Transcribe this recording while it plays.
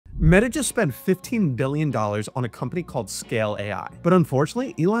Meta just spent $15 billion on a company called Scale.AI. But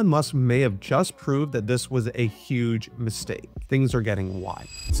unfortunately, Elon Musk may have just proved that this was a huge mistake. Things are getting wild.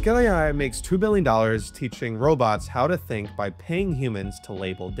 Scale.AI makes $2 billion teaching robots how to think by paying humans to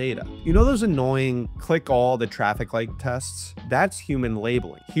label data. You know those annoying click all the traffic light tests? That's human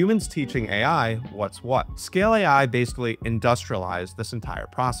labeling. Humans teaching AI what's what. Scale.AI basically industrialized this entire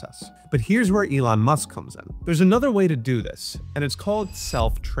process. But here's where Elon Musk comes in. There's another way to do this, and it's called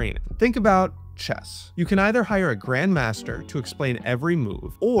self-training. Think about chess. You can either hire a grandmaster to explain every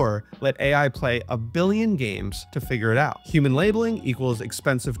move, or let AI play a billion games to figure it out. Human labeling equals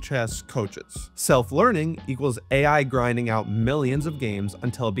expensive chess coaches. Self-learning equals AI grinding out millions of games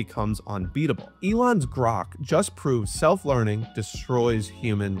until it becomes unbeatable. Elon's Grok just proves self-learning destroys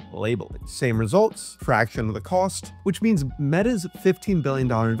human labeling. Same results, fraction of the cost, which means Meta's $15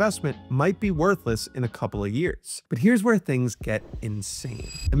 billion investment might be worthless in a couple of years. But here's where things get insane.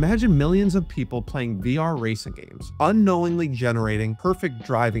 Imagine millions of people playing VR racing games, unknowingly generating perfect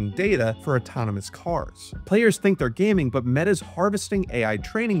driving data for autonomous cars. Players think they're gaming, but Meta's harvesting AI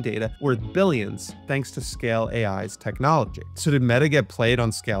training data worth billions thanks to Scale.AI's technology. So did Meta get played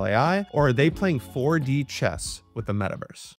on Scale.AI, or are they playing 4D chess with the metaverse?